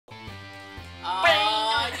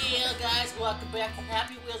welcome back to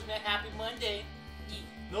Happy Wheels, man. Happy Monday. Yee.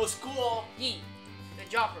 No school. Yee. The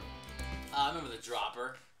dropper. I remember the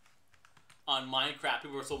dropper. On Minecraft,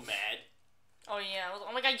 people were so mad. Oh yeah.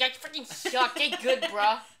 Oh my god, you guys freaking suck. Get good,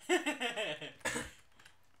 bruh.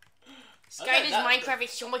 Seginators Minecraft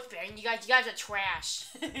is so much better than you guys. You guys are trash.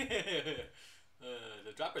 The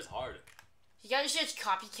dropper's hard. You guys are just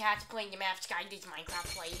copycats playing the map Seginators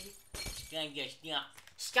Minecraft played. Yeah.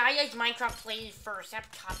 Seginators Minecraft played first.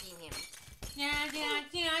 Stop copying him.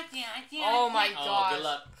 Oh my god. Oh, good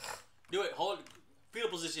luck. Do it. Hold. Fetal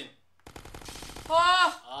position.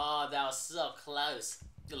 Oh! Oh, that was so close.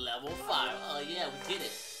 To level 5. Oh yeah, we did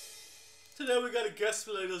it. Today we got a guest,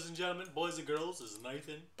 ladies and gentlemen, boys and girls. This is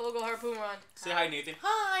Nathan. Bogo Harpoon Run. Say hi, Nathan.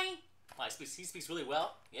 Hi. Wow, he speaks really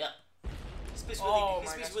well. Yeah. He speaks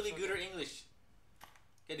really good English.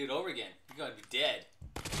 Gotta do it over again. You're gonna be dead.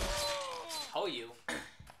 How are you?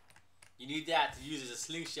 You need that to use as a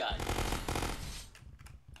slingshot.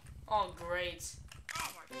 Oh, great.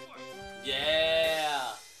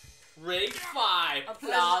 Yeah. Grade 5.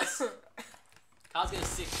 Applause. Kyle's getting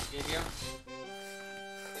sick. You hear him?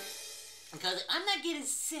 Because I'm not getting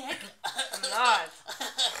sick. I'm not.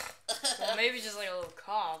 Well, maybe just like a little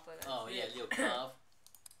cough. But oh, yeah, a little cough.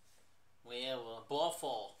 Well, yeah, well, ball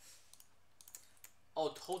fall.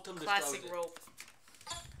 Oh, totem classic rope.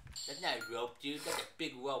 That's not a rope, dude. That's a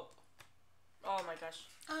big rope. Oh my gosh.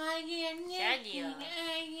 I am Nathan.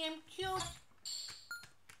 I am cute.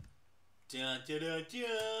 Dun, dun, dun,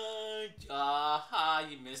 dun. Aha,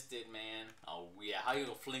 you missed it, man. Oh, yeah. How you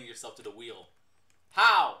gonna fling yourself to the wheel?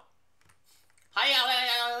 How?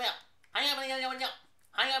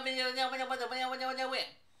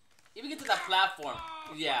 If you get to that platform,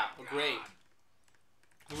 yeah, great.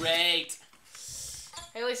 Great.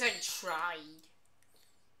 At least I tried.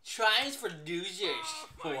 Tries for losers.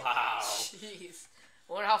 Wow. Jeez.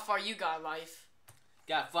 I wonder how far you got in life.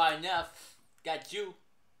 Got far enough. Got you.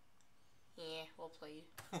 Yeah, well played.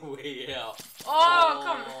 Yeah. Oh,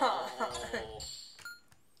 come on.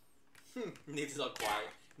 Nathan's all quiet.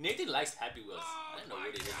 Nathan likes Happy Wheels. I don't know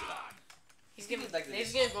what it is about. He's gonna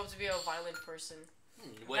grow up to be a violent person.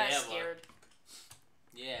 Whatever. I'm scared.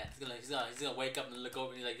 Yeah, he's gonna wake up and look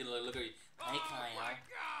over and he's like, look at you. Hey Kyle,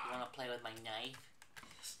 you wanna play with my knife?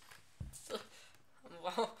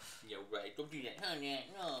 Well, yeah, right. Don't do that. Oh, yeah,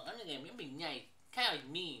 no, I'm not gonna be nice. Kyle's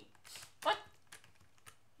mean. What?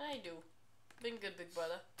 I do. Been good, big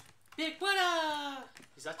brother. Big brother!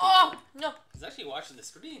 He's actually, oh, no. He's actually watching the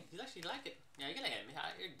screen. He's actually like it. Yeah, you're gonna hit me.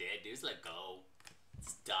 You're dead, dude. Just let go.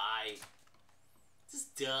 Just die.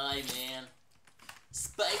 Just die, man.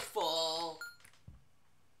 Spikeful.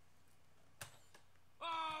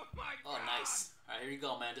 Oh my god. Oh, nice. Alright, here you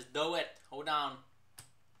go, man. Just do it. Hold on.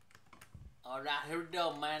 Alright, here we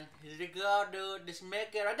go, man. Here we go, dude. Just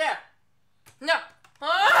make it right there. No. Oh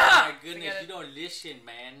Ah! my goodness, you don't listen,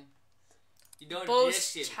 man. You don't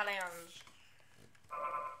Boast listen. challenge.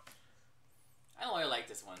 I don't really like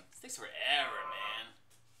this one. This takes forever, man.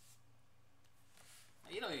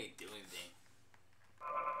 You don't even do anything.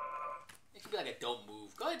 It could be like a don't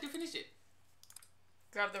move. Go ahead, do finish it.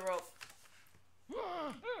 Grab the rope.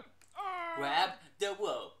 Grab the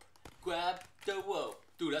rope. Grab the rope.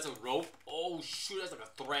 Dude, that's a rope? Oh, shoot, that's like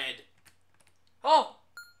a thread. Oh!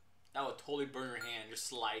 That would totally burn your hand. You're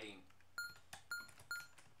sliding.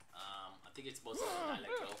 I think it's supposed to not let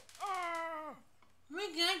go. Oh my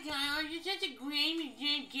god, Kyle, you're such a lame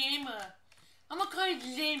gamer. I'm gonna call you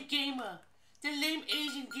the lame gamer. The lame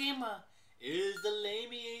Asian gamer. Is the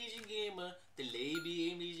lame Asian gamer. The lazy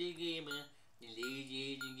Asian gamer. The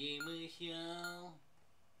lazy Asian gamer show.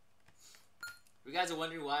 You guys are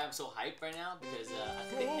wondering why I'm so hyped right now? Because I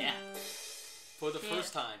took a nap. For the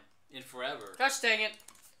first time in forever. Gosh dang it.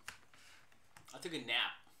 I took a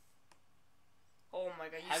nap. Oh my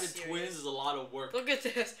god, you Having serious? twins is a lot of work. Look at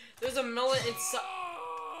this. There's a melon inside.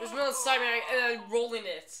 There's a melon inside me and I'm rolling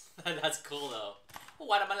it. That's cool though.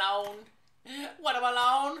 Watermelon.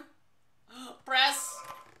 Watermelon. Press.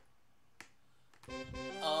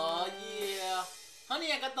 Oh yeah.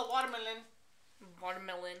 Honey, I got the watermelon.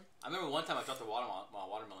 Watermelon. I remember one time I got the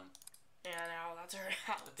watermelon. Yeah, now that's her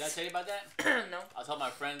house. Did I tell you about that? No. I told my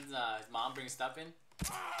friend his mom brings stuff in. I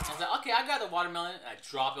was like, okay, I got the watermelon, and I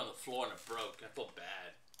dropped it on the floor and it broke. I felt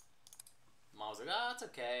bad. Mom was like, oh, it's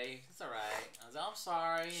okay. It's alright. I was like, I'm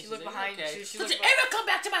sorry. She She's looked like, behind. okay. She Don't looked you ever come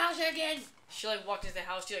back to my house again! She like walked into the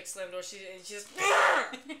house. She like slammed the door. She just.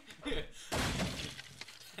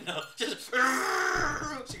 No, just.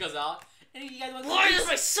 She goes out. And you guys want Why does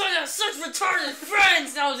my son have such retarded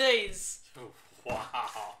friends nowadays?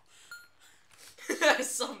 Wow. That's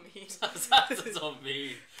so mean. That's so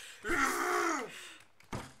mean.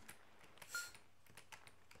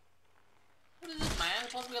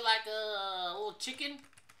 supposed to be like a little chicken.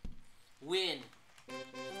 Win.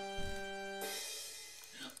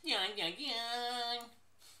 Yeah.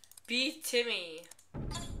 Beat Timmy.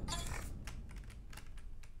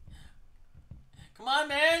 Come on,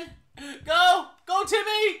 man. Go,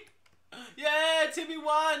 Timmy. Yeah, Timmy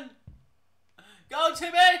won. Go,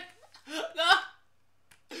 Timmy. Go.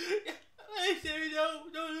 Hey, Timmy,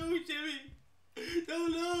 don't lose, Timmy.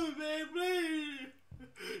 Don't lose, man, please.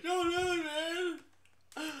 Don't lose, man.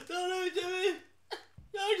 Don't lose, Timmy.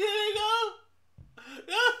 Go, Timmy, go.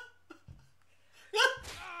 Go.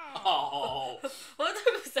 Oh. What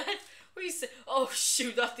was that? What you say? Oh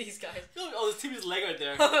shoot, not these guys. Oh, there's Timmy's leg right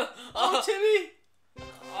there. Oh, Timmy.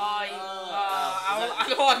 I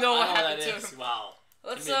know what happened to him. Wow.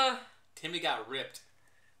 Let's Timmy got ripped.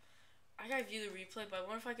 I gotta view the replay, but I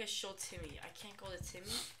wonder if I can show Timmy. I can't go to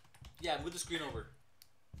Timmy. Yeah, move the screen over.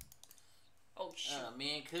 Oh shoot. Oh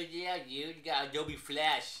man, could you out, dude? You got Adobe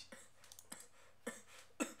Flash.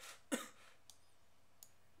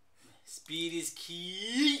 Speed is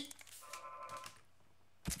key.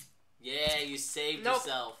 Yeah, you saved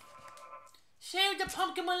yourself. Save the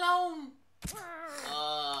pumpkin alone.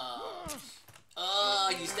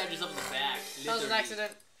 You stabbed yourself in the back. Literally. That was an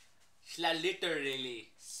accident.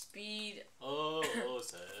 Literally. Speed. Oh,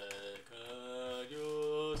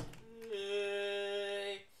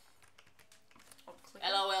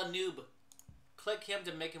 LOL noob. Click him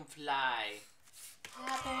to make him fly.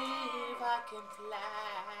 I believe I can fly.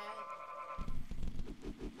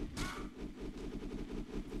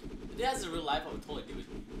 If it has a real life, I would totally do it.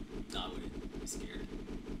 No, I wouldn't. I'm scared.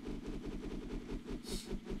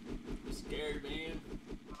 I'm scared, man.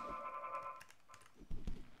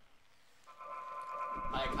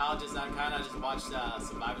 Like, I kind of just watched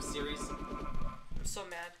Survivor Series. I'm so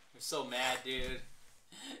mad. I'm so mad, dude.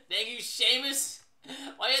 Thank you, Seamus.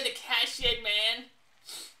 Why you had to cash in, man?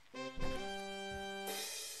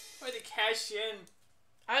 Why the cash in?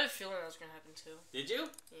 I had a feeling that was gonna happen too. Did you?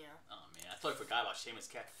 Yeah. Oh man, I totally forgot about Seamus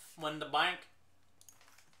cash. Money in the bank.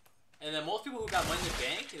 And then most people who got money in the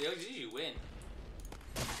bank, they usually win.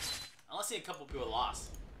 I only see a couple people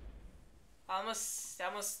lost. That must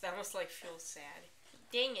like feel sad.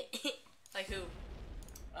 Dang it. Like who?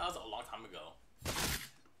 That was a long time ago.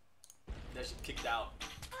 That she kicked out.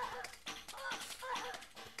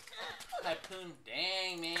 Harpoon,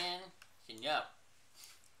 dang man. Up.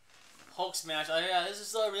 Hulk smash. Oh yeah, this is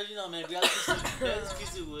so original, man. We got this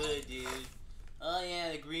piece of wood, dude. Oh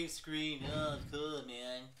yeah, the green screen. Oh, cool,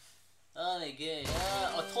 man. Oh my god.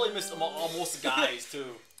 I totally missed almost the guys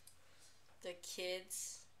too. The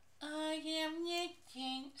kids. I am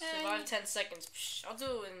nicking. Survive 10 seconds. Psh, I'll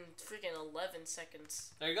do it in freaking 11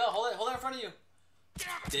 seconds. There you go. Hold it in front of you.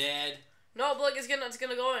 Dead. No, but look, it's gonna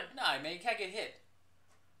go in. Nah, man, you can't get hit.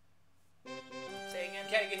 Say again.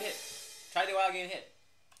 You can't get hit. Try to go out getting hit.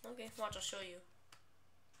 Okay, watch, I'll show you.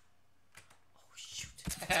 Oh shoot.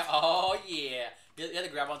 Oh yeah. You have to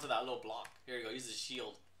grab onto that little block. Here you go. Use the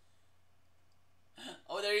shield.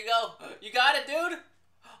 Oh, there you go. You got it, dude.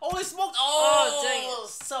 Holy smoke! Oh, dang it.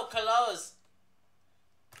 So close.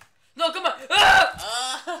 No, come on!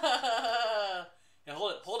 Ah! Yeah,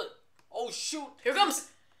 hold it. Oh shoot! Here it comes.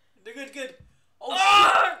 They're good. Oh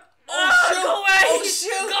Ah! shoot! Oh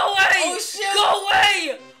shoot! Go away! Oh shoot! Go away! Oh shoot! Go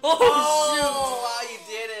away! Oh shoot! Wow, you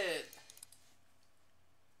did it!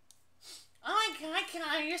 Oh my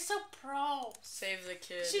god, you're so pro. Save the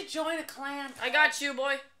kid. You should join a clan. I got you,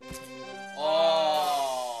 boy.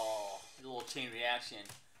 Oh, a little chain reaction.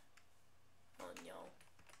 Oh no.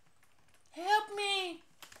 Help me!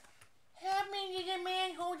 Help me, there's a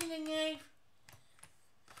man holding a knife.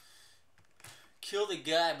 Kill the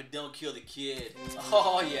guy, but don't kill the kid.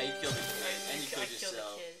 Oh yeah, you killed the kid, and you killed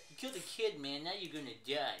yourself. You killed the kid, man. Now you're gonna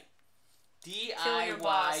die.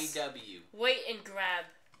 DIYW. Wait and grab.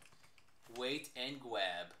 Wait and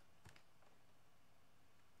grab.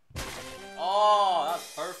 Oh,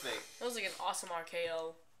 that's perfect. That was like an awesome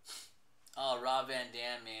RKO. Oh, Rob Van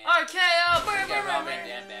Dam, man. RKO! We gotta get Rob Van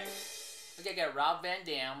Dam back. We gotta get Rob Van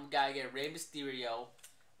Dam. We gotta get Rey Mysterio.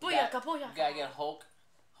 Booyaka, We gotta get Hulk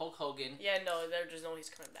Hogan. Yeah, no, there's no he's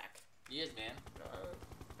coming back. He is, man.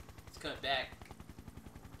 He's coming back.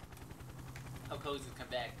 Hulk Hogan's gonna come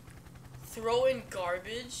back. Throw in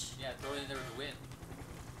garbage? Yeah, throw it in there to win.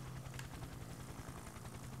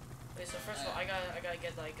 Wait, so first of all, I gotta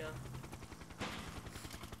get like a...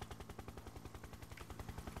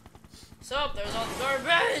 So, there's all the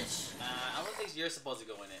garbage! I don't think you're supposed to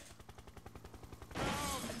go in it.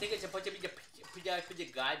 I think it's supposed to be the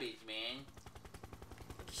garbage, man.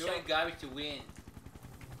 Throw in garbage to win.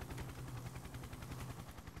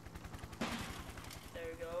 There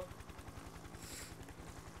we go.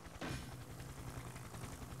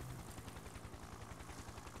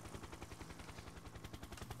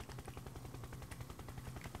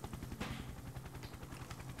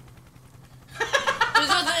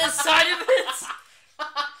 the side of it.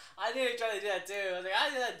 I knew you were trying to do that too. I was like,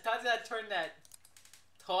 how did that turn that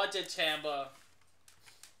torture chamber?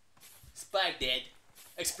 Spike dead.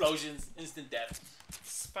 Explosions. Instant death.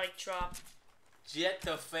 Spike drop. Jet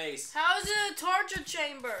to face. How is it a torture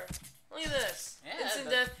chamber? Look at this. Yeah, instant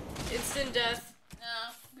death. Instant death.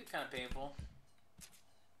 No, it'd be kind of painful.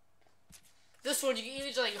 This one you can either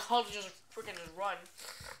just like hug, just freaking just run.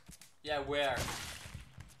 Yeah, where?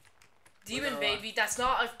 Demon baby, that's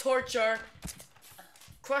not a torture.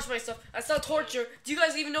 Crush myself. That's not torture. Do you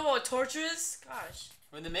guys even know what torture is? Gosh.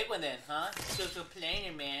 When they make one then, huh? So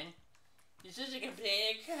complaining, man. You're such a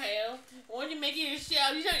complainer, Kyle. Why don't you make it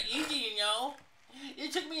yourself? It's not easy, you know.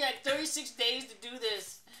 It took me like 36 days to do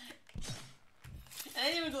this. And I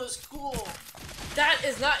didn't even go to school. That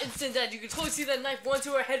is not instant death. You can totally see that knife went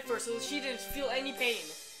to her head first, so she didn't feel any pain.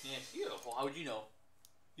 Yeah, beautiful. How would you know?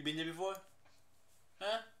 You been there before?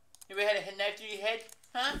 Huh? You ever had a knife through your head?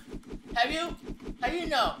 Huh? Have you? How do you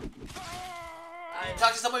know? You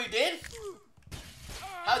talked to someone who did?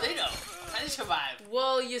 How do they know? How did they survive?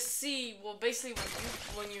 Well, you see, basically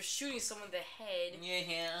when you're shooting someone in the head,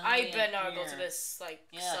 I better not go to this like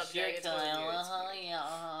subject. It's really weird.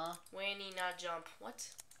 Waning, not jump. What?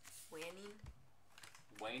 Waning?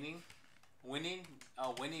 Waning? Winning?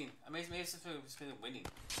 Oh, winning. I mean, maybe it's winning.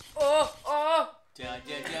 Oh! Oh! You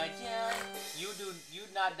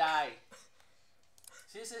not die.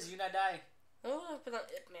 See, it says you not die. Oh, I put on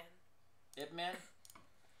Hitman. Hitman?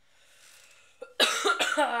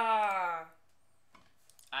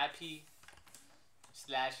 IP /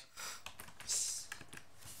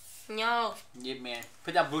 No. Hitman.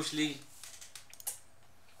 Put down Bruce Lee.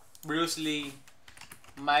 Bruce Lee.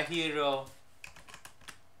 My hero.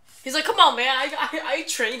 He's like, come on, man. I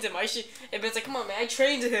trained him. Hitman's like, come on, man. I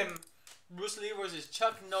trained him. Bruce Lee versus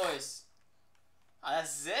Chuck Norris. Oh,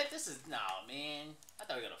 that's it? This is... No, man. I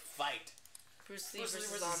thought we were gonna fight. Bruce Lee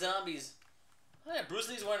versus zombies. Oh, yeah, Bruce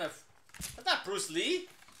Lee's wearing a... That's not Bruce Lee.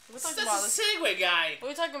 That's a Segway guy. What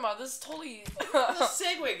are we talking about? This is totally... That's a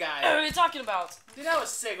Segway guy. What are we talking about? Dude, that was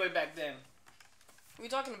Segway back then. What are we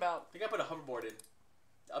talking about? We gotta put a hoverboard in.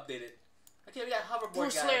 To update it. Okay, we got a hoverboard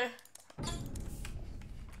Bruce guy. Lee.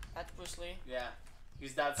 That's Bruce Lee. Yeah.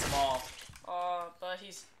 He's that small. But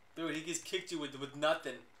he's... Dude, he just kicked you with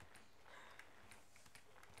nothing.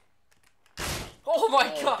 Oh my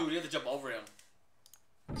god! Dude, you have to jump over him.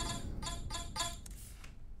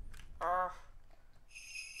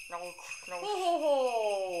 No.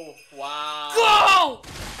 Oh, wow. Go!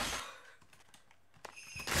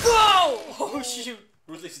 Go! Oh shoot.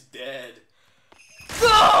 Bruce Lee's dead.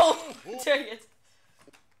 Go! Dang it.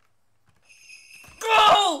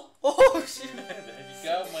 Go! Oh shoot. There you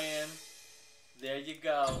go, man. There you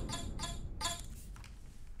go.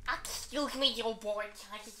 Excuse me, yo boy.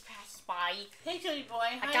 Can I just pass by? Hey, Tony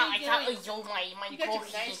boy. I got my girl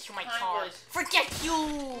into my car. Forget you!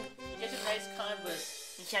 You got a nice Converse.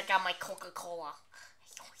 I got my Coca-Cola.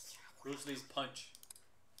 Bruce Lee's punch.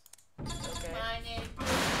 Okay.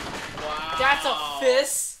 Wow. That's a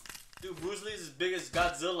fist. Dude, Bruce Lee's as big as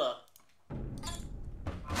Godzilla.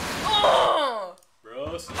 Oh!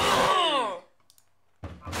 Bruce Lee. Oh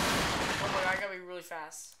my god, I gotta be really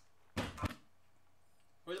fast.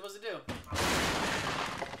 What are you supposed to do?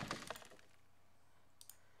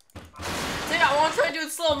 Dang, I want to try to do it in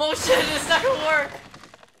slow motion. It's not gonna work.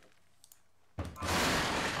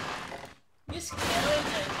 You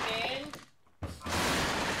skeleton, man.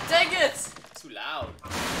 Dang it! Too loud.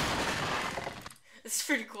 It's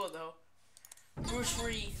pretty cool though. Bruce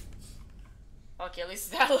Lee. Okay, at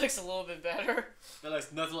least that looks a little bit better. That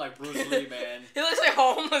looks nothing like Bruce Lee, man. He looks like a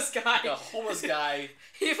homeless guy. Like a homeless guy.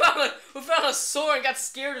 He found a sword and got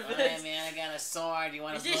scared of it. Hey man, I got a sword. You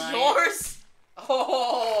want to Is buy it yours?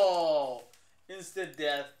 Oh! Instant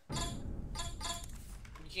death.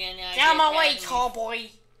 Get out of my way, cowboy.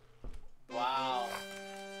 Wow.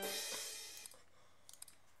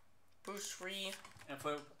 Bruce Lee. And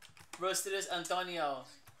for Rostitus Antonio.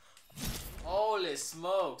 Holy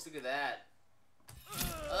smokes, look at that.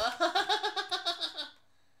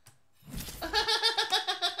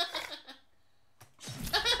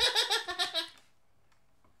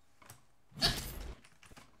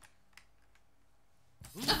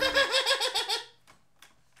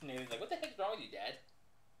 He's like, what the heck's wrong with you, Dad?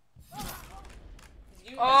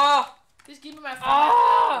 Just give me my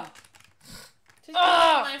phone. Just give me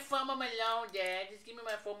my phone alone, Dad. Just give me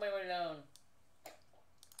my phone alone.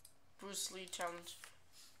 Bruce Lee challenge.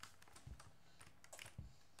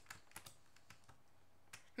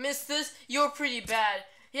 Miss this, you're pretty bad.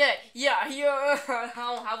 Yeah, you're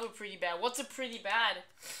how it pretty bad. What's a pretty bad?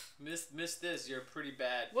 Miss this. You're pretty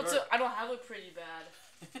bad. I don't have a pretty bad.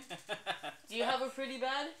 Do you have a pretty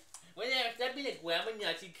bad? Well, stop being a grandma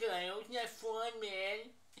Nazi, Kyle. It's not fun,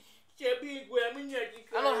 man. Stop being a grandma Nazi,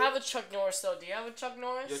 Kyle. I don't have a Chuck Norris, though. Do you have a Chuck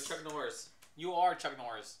Norris? You're Chuck Norris. You are Chuck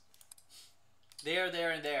Norris. There,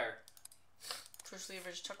 and there. Bruce Lee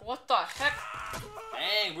versus Chuck. What the heck?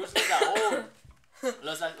 Dang, Bruce Lee got old.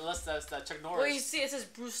 Unless that's Chuck Norris. Well, you see, it says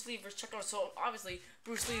Bruce Lee versus Chuck Norris, so obviously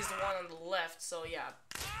Bruce Lee is the one on the left. So yeah,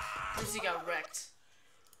 Bruce Lee got wrecked.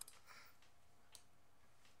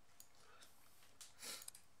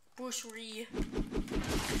 Bruce Lee.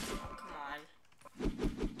 Oh, come on.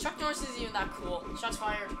 Chuck Norris isn't even that cool. Shots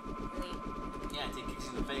fired. Really? Yeah, take kicks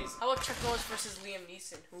in the face. How about Chuck Norris versus Liam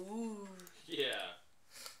Neeson? Ooh. Yeah.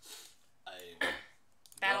 I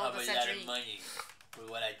Battle don't of have the a lot century. of money, but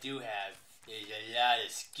what I do have is a lot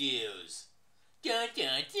of skills. Dun,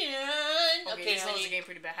 dun, dun. Okay, this honey, the game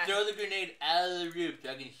pretty bad. throw the grenade out of the roof so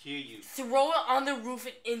I can hear you. Throw it on the roof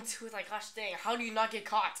and into it. Like, gosh dang, how do you not get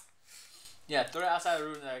caught? Yeah, throw it outside the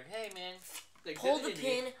room and like, hey man. Like, pull the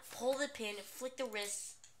pin, flick the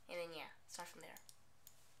wrist, and then yeah, start from there.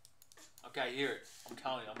 Okay, I hear it. I'm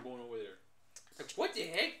telling you, I'm going over there. Like, what the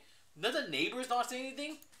heck? None of the neighbors not say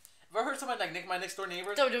anything? Have I heard somebody like my next door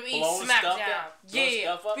neighbors? WWE Smackdown.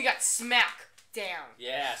 Yeah, we got Smackdown.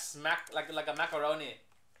 Yeah, smack like a macaroni.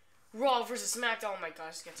 Raw versus SmackDown. Oh my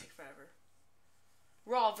gosh, it's gonna take forever.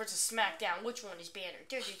 Raw versus SmackDown. Which one is better?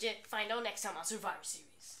 Find out next time on Survivor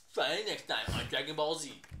Series. Find out next time on Dragon Ball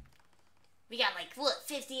Z. We got like what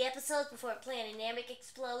 50 episodes before Planet Namek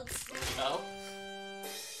explodes. Oh.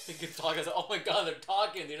 They keep talking. Oh my god, they're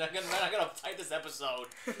talking. They're not gonna fight this episode.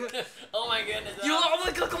 Oh my goodness. Oh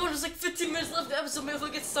my god, come on, there's like 15 minutes left of the episode. Maybe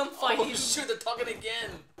we'll get some fighting. Oh shoot, they're talking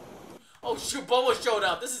again. Oh shoot, Bubba showed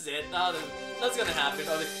up. This is it. That's gonna happen.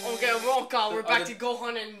 Okay, oh god, we're back to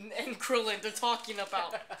Gohan and Krillin. They're talking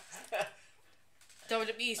about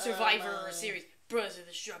WWE Survivor Series. Brothers of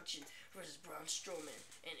Destruction versus Braun Strowman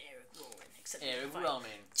and Eric Rowan. Eric Rowan.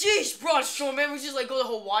 Jeez, Braun Strowman, we just like go to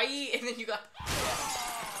Hawaii and then you got...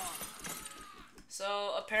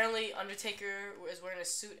 So, apparently, Undertaker is wearing a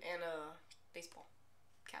suit and a baseball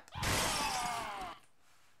cap.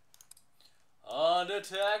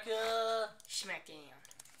 Undertaker. Smackdown.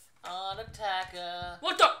 Undertaker.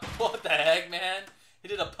 What the? What the heck, man? He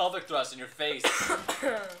did a pelvic thrust in your face.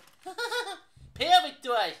 Pelvic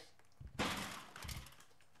thrust.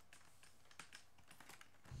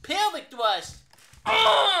 Pelvic thrust.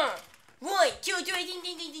 1, 2, 3, ding,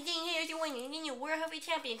 ding, ding, ding, ding. Here's your winning World Heavyweight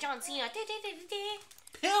Champion John Cena.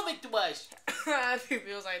 Pelvic thrust.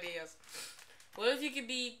 People's ideas. What if you could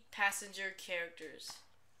be passenger characters?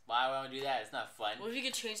 Why would I do that? It's not fun. What if you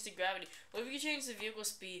could change the gravity? What if you could change the vehicle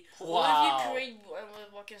speed? Wow. What if you create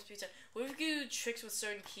walking speed time? What if you could do tricks with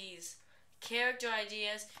certain keys? Character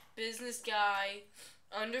ideas, business guy,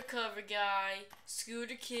 undercover guy,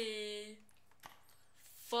 scooter kid,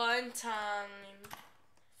 fun time.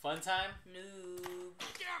 Fun time? Noob.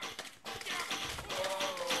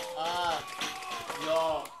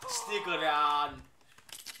 Yo, stick around.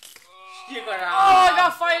 Stick around. Oh, I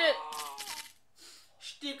gotta fight it.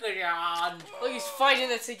 Stick around. Look, he's fighting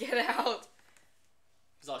it to get out.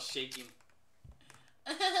 He's all shaking.